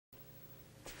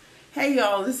Hey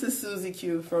y'all, this is Susie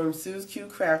Q from Sue's Q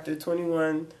Crafter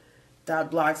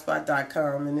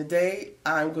 21.blogspot.com, and today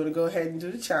I'm going to go ahead and do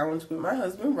the challenge with my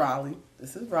husband Raleigh.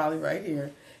 This is Raleigh right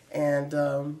here, and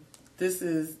this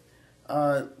is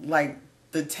like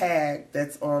the tag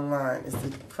that's online. It's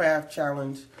the craft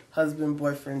challenge husband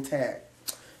boyfriend tag.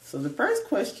 So the first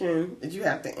question that you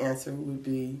have to answer would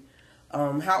be,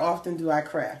 how often do I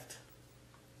craft?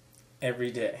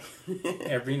 Every day,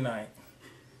 every night.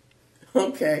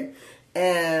 Okay.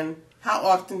 And how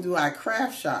often do I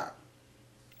craft shop?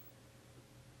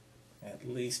 At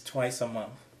least twice a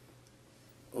month.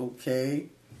 Okay.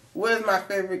 What is my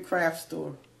favorite craft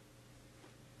store?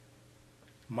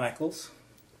 Michael's.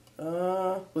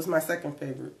 What's my second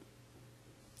favorite?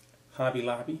 Hobby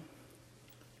Lobby.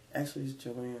 Actually, it's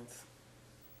Joann's.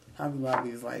 Hobby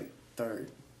Lobby is like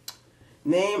third.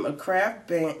 Name a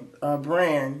craft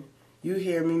brand you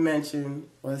hear me mention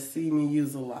or see me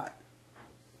use a lot.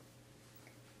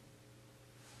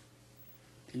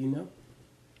 Do you know?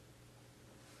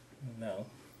 No.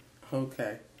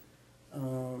 Okay.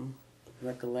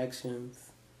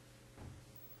 Recollections.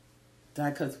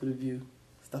 Die cuts with a view.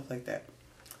 Stuff like that.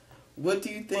 What do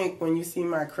you think when you see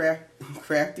my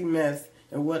crafty mess,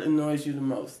 and what annoys you the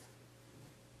most?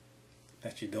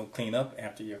 That you don't clean up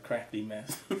after your crafty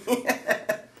mess.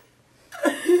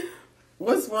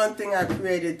 What's one thing I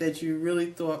created that you really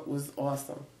thought was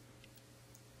awesome?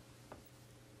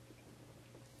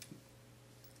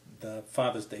 The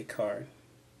Father's Day card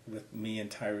with me and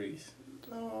Tyrese.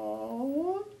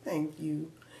 Oh, thank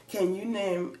you. Can you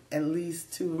name at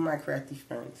least two of my crafty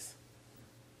friends?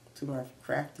 Two of my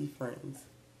crafty friends.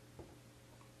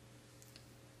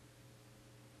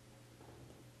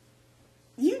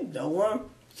 You know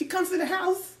them. She comes to the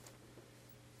house.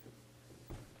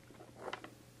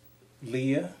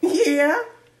 Leah. Yeah.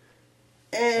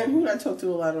 And who did I talk to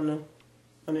a lot on the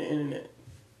internet?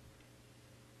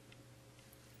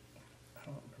 I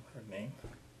don't remember her name.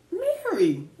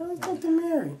 Mary. I talked to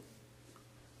Mary.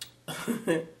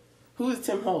 Who is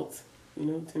Tim Holtz? You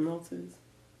know who Tim Holtz is?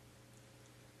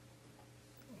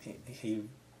 He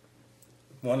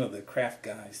one of the craft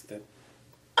guys that.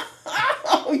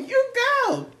 Oh, you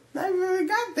go. I really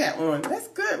got that one. That's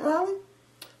good, Raleigh.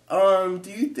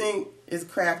 Do you think it's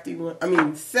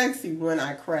sexy when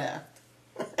I craft?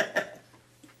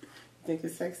 Think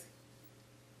it's sexy?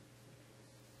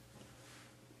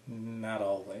 Not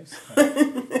always.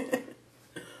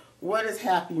 What is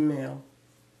happy mail?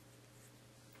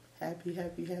 Happy,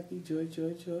 happy, happy, joy,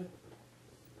 joy, joy.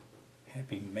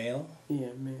 Happy mail?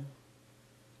 Yeah, mail.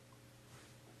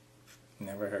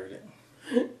 Never heard it.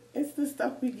 It's the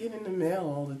stuff we get in the mail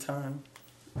all the time.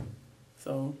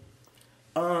 So,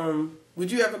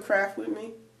 would you ever craft with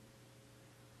me?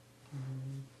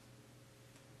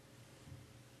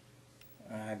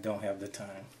 I don't have the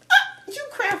time. You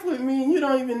craft with me and you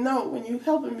don't even know when you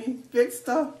helping me fix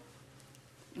stuff.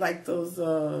 Like those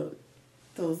little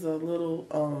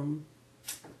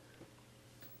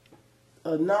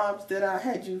knobs that I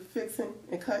had you fixing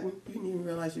and cutting. You didn't even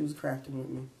realize you was crafting with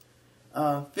me.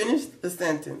 Finish the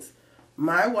sentence.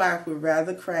 My wife would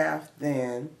rather craft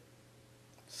than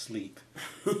Sleep.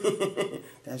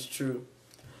 That's true.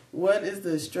 What is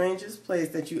the strangest place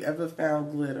that you ever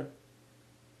found glitter?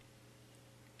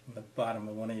 On the bottom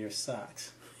of one of your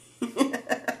socks.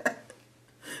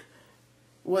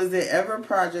 Was there ever a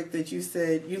project that you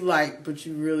said you liked but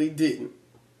you really didn't?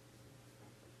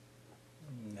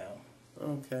 No.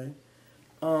 Okay.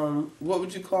 What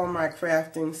would you call my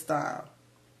crafting style?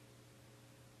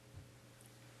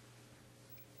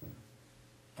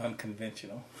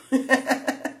 Unconventional.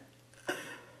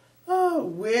 Oh,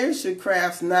 where should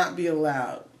crafts not be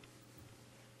allowed?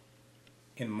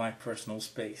 In my personal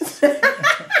space.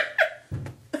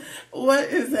 What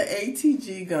is an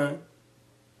ATG gun?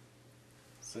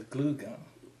 It's a glue gun.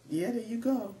 Yeah, there you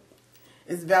go.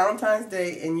 It's Valentine's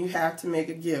Day and you have to make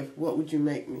a gift. What would you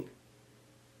make me?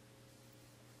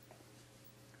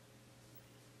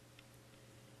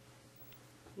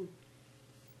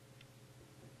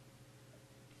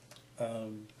 A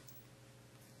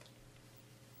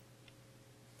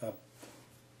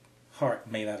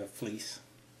heart made out of fleece.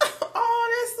 Oh,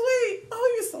 that's sweet. Oh,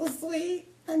 you're so sweet.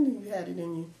 I knew you had it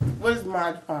in you. What is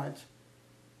Mod Podge?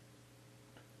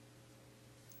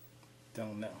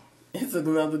 Don't know. It's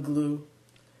another glue.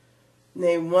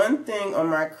 Name one thing on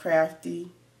my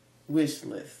crafty wish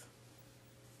list.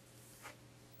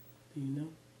 Do you know?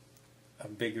 A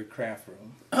bigger craft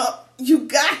room. Oh, you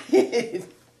got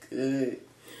it. Good.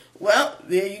 Well,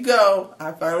 there you go.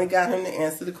 I finally got him to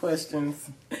answer the questions.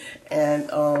 And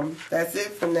that's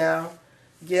it for now.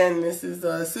 Again, this is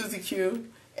Susie Q.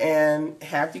 And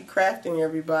happy crafting,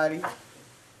 everybody.